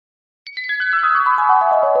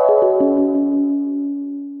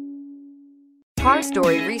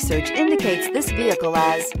CarStory research indicates this vehicle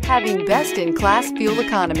as having best-in-class fuel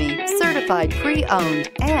economy, certified pre-owned,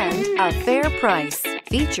 and a fair price.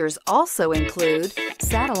 Features also include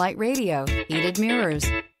satellite radio, heated mirrors,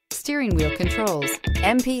 steering wheel controls,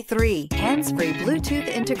 MP3, hands-free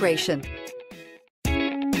Bluetooth integration.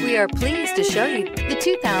 We are pleased to show you the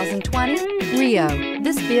 2020 Rio.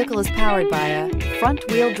 This vehicle is powered by a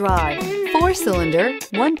front-wheel drive, 4-cylinder,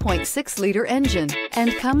 1.6-liter engine,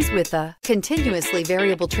 and comes with a continuously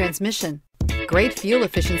variable transmission. Great fuel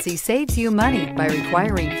efficiency saves you money by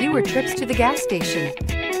requiring fewer trips to the gas station.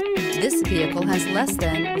 This vehicle has less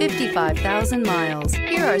than 55,000 miles.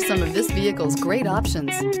 Here are some of this vehicle's great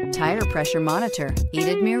options: tire pressure monitor,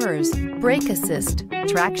 heated mirrors, brake assist,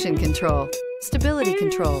 traction control, stability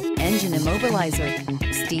control, engine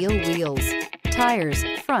immobilizer, steel wheels, tires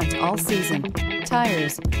front all season,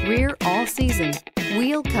 tires rear all season,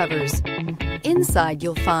 wheel covers. Inside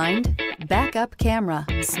you'll find backup camera,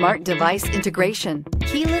 smart device integration,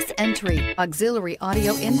 keyless entry, auxiliary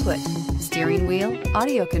audio input, steering wheel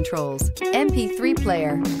audio controls, MP3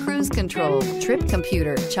 player, cruise control, trip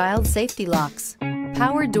computer, child safety locks,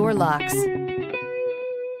 power door locks.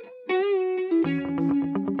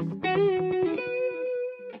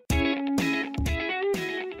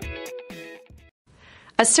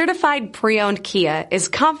 A certified pre-owned Kia is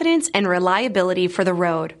confidence and reliability for the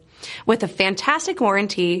road. With a fantastic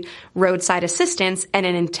warranty, roadside assistance, and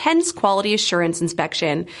an intense quality assurance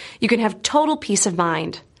inspection, you can have total peace of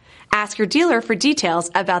mind. Ask your dealer for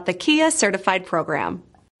details about the Kia Certified program.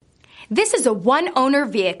 This is a one-owner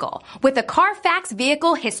vehicle with a CARFAX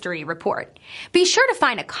Vehicle History Report. Be sure to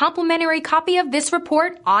find a complimentary copy of this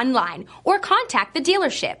report online or contact the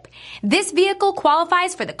dealership. This vehicle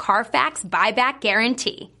qualifies for the CARFAX Buyback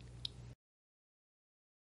Guarantee.